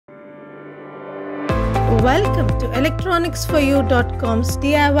Welcome to electronicsforyou.com's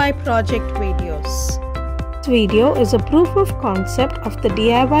DIY project videos. This video is a proof of concept of the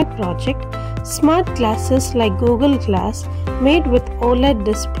DIY project Smart Glasses like Google Glass made with OLED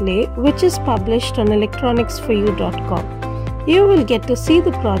display, which is published on electronicsforyou.com. You will get to see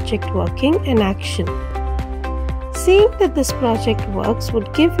the project working in action. Seeing that this project works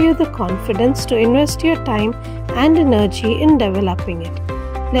would give you the confidence to invest your time and energy in developing it.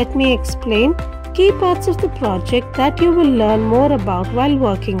 Let me explain key parts of the project that you will learn more about while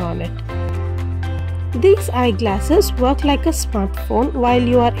working on it. These eyeglasses work like a smartphone while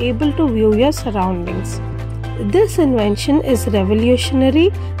you are able to view your surroundings. This invention is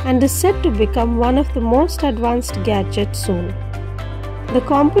revolutionary and is set to become one of the most advanced gadgets soon. The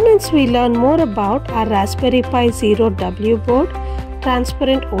components we learn more about are Raspberry Pi Zero W board,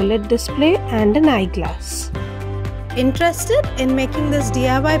 transparent OLED display and an eyeglass. Interested in making this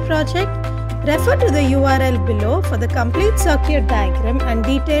DIY project? Refer to the URL below for the complete circuit diagram and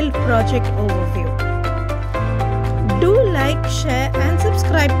detailed project overview. Do like, share and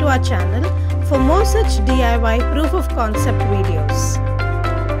subscribe to our channel for more such DIY proof of concept videos.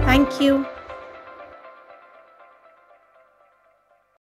 Thank you.